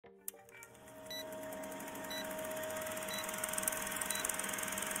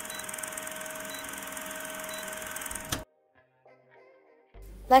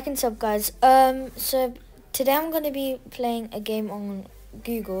Like and sub, guys. So today I'm gonna be playing a game on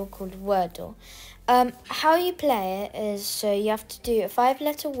Google called Wordle. How you play it is, so you have to do a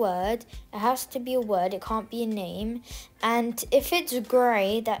 5-letter word. It has to be a word. It can't be a name. And if it's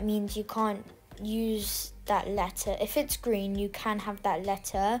grey, that means you can't use that letter. If it's green, you can have that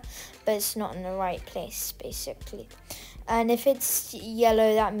letter, but it's not in the right place, basically. And if it's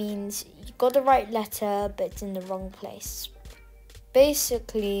yellow, that means you got the right letter, but it's in the wrong place.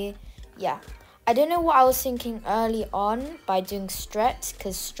 Basically, yeah. I don't know what I was thinking early on by doing stret,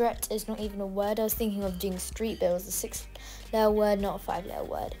 because stret is not even a word. I was thinking of doing street, but it was a 6-letter word, not a 5-letter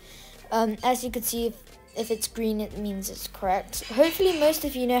word. As you can see, if it's green, it means it's correct. Hopefully, most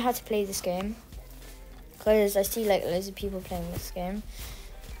of you know how to play this game, because I see like loads of people playing this game.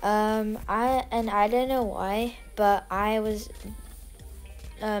 I don't know why, but I was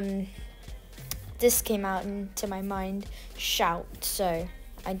this came out into my mind, shout, so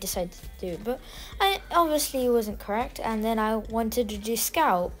I decided to do it, but I obviously wasn't correct, and then I wanted to do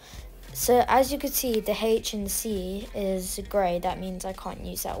scout. So as you can see, the H and the C is grey. That means I can't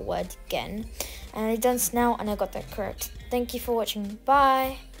use that word again. And I done snout and I got that correct. Thank you for watching.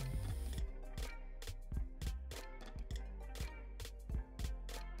 Bye.